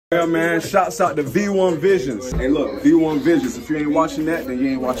Yeah, man, shouts out to Visionz. Hey, look, Visionz. If you ain't watching that, then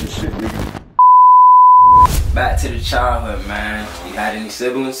you ain't watching shit, nigga. Back to the childhood, man. You had any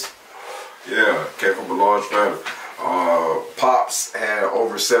siblings? Yeah, came from a large family. Pops had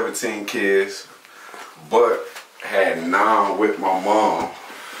over 17 kids, but had 9 with my mom.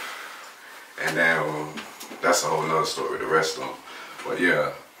 And then that's a whole nother story, the rest of them. But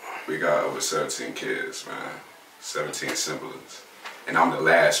yeah, we got over 17 kids, man. 17 siblings. And I'm the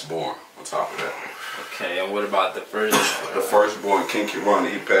last born on top of that. Okay, and what about the first? The firstborn,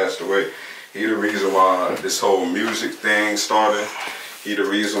 KeWanie, he passed away. He the reason why this whole music thing started. He the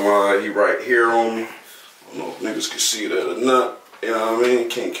reason why he right here on me. I don't know if niggas can see that or not. You know what I mean?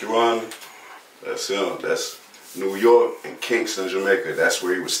 KeWanie. That's him. That's New York and Kingston, Jamaica. That's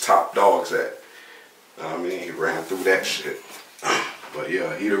where he was top dogs at. You know what I mean? He ran through that shit. But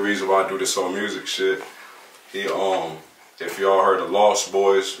yeah, he the reason why I do this whole music shit. He if y'all heard of Lost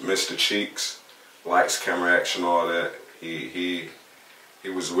Boys, Mr. Cheeks, Lights, Camera, Action, all that, he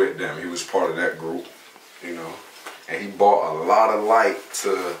was with them. He was part of that group, you know. And he brought a lot of light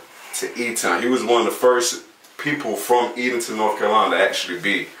to E-Town. He was one of the first people from Edenton, North Carolina to actually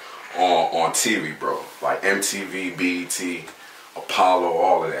be on TV, bro. Like MTV, BET, Apollo,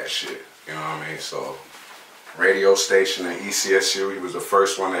 all of that shit. You know what I mean? So, radio station at ECSU, he was the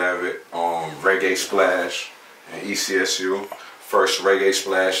first one to have it. Reggae Splash at ECSU. First Reggae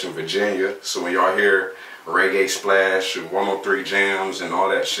Splash in Virginia. So when y'all hear Reggae Splash and 103 Jams and all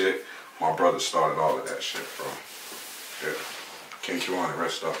that shit, my brother started all of that shit, bro. Yeah. KeWanie,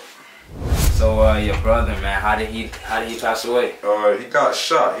 rest up. So your brother, man, how did he pass away? He got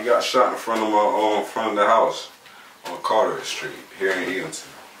shot. He got shot in front of my front of the house on Carter Street here in Edenton.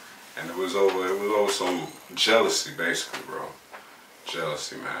 And it was over some jealousy, basically, bro.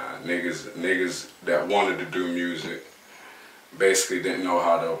 Jealousy, man. Niggas that wanted to do music basically didn't know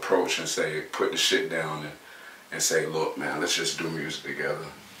how to approach and say, put the shit down and say, look, man, let's just do music together.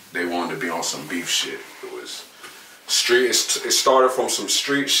 They wanted to be on some beef shit. It was street. It started from some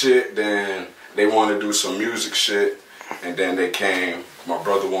street shit, then they wanted to do some music shit, and then they came. My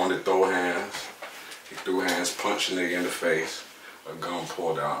brother wanted to throw hands. He threw hands, punched a nigga in the face. A gun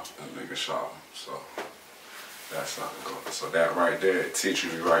pulled out, and a nigga shot him. So that's not good. So that right there, it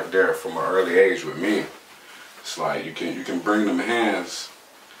teaches you right there from an early age with me. It's like you can bring them hands.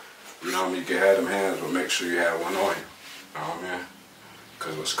 You know what I mean? You can have them hands, but make sure you have one on you. You know what I mean?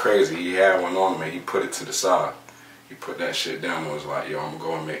 Cause what's crazy, he had one on him and he put it to the side. He put that shit down and was like, yo, I'm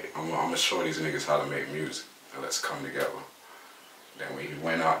gonna show these niggas how to make music, and let's come together. Then when he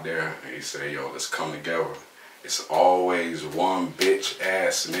went out there and he said, yo, let's come together, it's always one bitch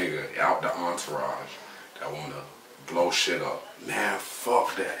ass nigga out the entourage that wanna blow shit up. Man,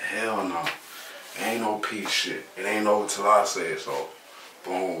 fuck that, hell no. Ain't no peace shit. It ain't over till I say it. So,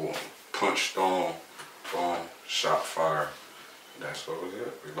 boom, punch thrown, boom, shot fire. That's what was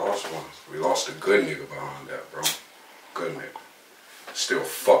it. We lost one. We lost a good nigga behind that, bro. Good nigga. Still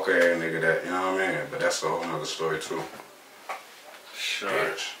fuck ass nigga that, you know what I mean? But that's a whole nother story too. Sure.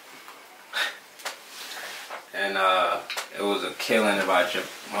 Bitch. And it was a killing about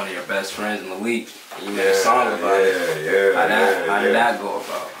one of your best friends, Malik. And you made a song about it. How did that go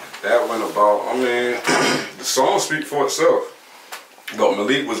about? That went about, I mean, the song speaks for itself. But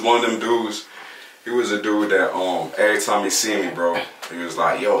Malik was one of them dudes. He was a dude that every time he see me, bro, he was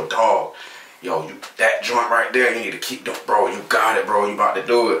like, yo, dog, yo, that joint right there, you need to keep doing, bro, you got it, bro, you about to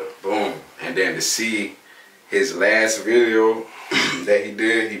do it. Boom. And then to see his last video that he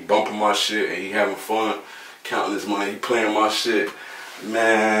did, he bumping my shit and he having fun, counting his money, he playing my shit.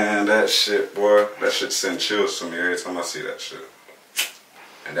 Man, that shit, boy, that shit send chills to me every time I see that shit.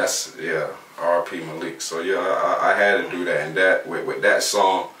 And that's, yeah, R.I.P. Malik. So yeah, I had to do that. And that with that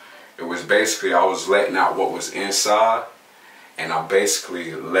song, it was basically I was letting out what was inside, and I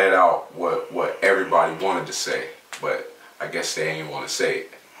basically let out what everybody wanted to say, but I guess they ain't want to say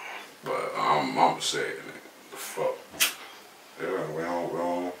it. But I'm gonna say it. The fuck. Yeah, we don't,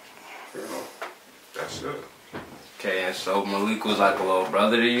 you know, that's it. Okay, and so Malik was like a little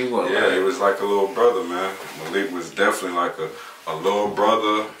brother to you? Or yeah, he was like a little brother, man. Malik was definitely like a little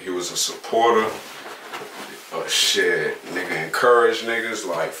brother. He was a supporter. Shit, nigga encouraged niggas,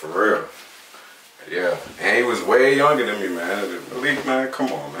 like, for real. Yeah, and he was way younger than me, man. Malik, man,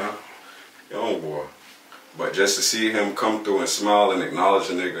 come on, man. Young boy. But just to see him come through and smile and acknowledge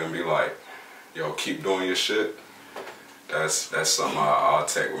a nigga and be like, yo, keep doing your shit, that's something I'll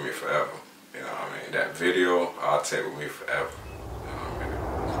take with me forever. You know what I mean? That video, I'll take with me forever. You know what I mean?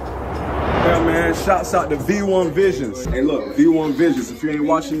 Yeah, man, shouts out to Visionz. Hey, look, Visionz. If you ain't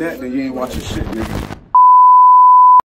watching that, then you ain't watching shit, nigga.